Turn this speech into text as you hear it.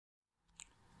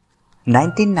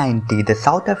1990, the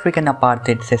South African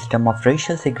Apartheid system of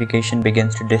racial segregation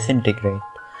begins to disintegrate.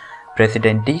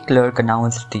 President Klerk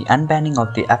announced the unbanning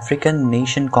of the African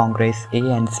Nation Congress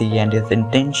ANC and his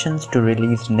intentions to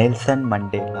release Nelson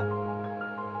Mandela.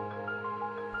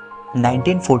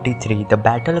 1943, the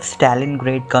Battle of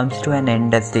Stalingrad comes to an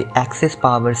end as the Axis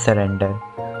powers surrender.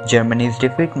 Germany's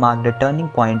defeat marked a turning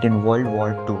point in World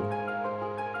War II.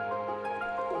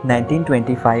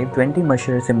 1925, 20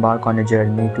 mushers embark on a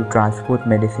journey to transport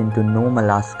medicine to Nome,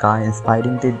 Alaska,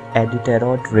 inspiring the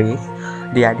Iditarod Race.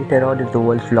 The Iditarod is the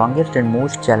world's longest and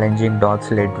most challenging dog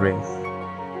sled race.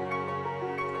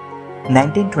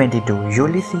 1922,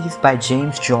 Ulysses by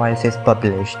James Joyce is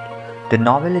published. The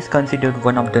novel is considered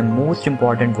one of the most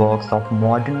important works of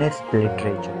modernist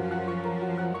literature.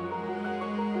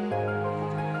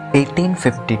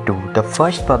 1852, the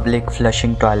first public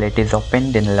flushing toilet is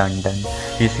opened in London.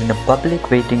 Using the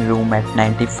public waiting room at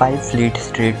 95 Fleet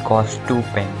Street costs 2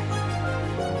 pence.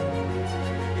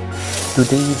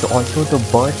 Today is also the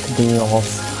birthday of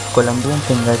Colombian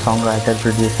singer, songwriter,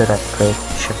 producer, actress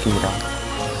Shakira.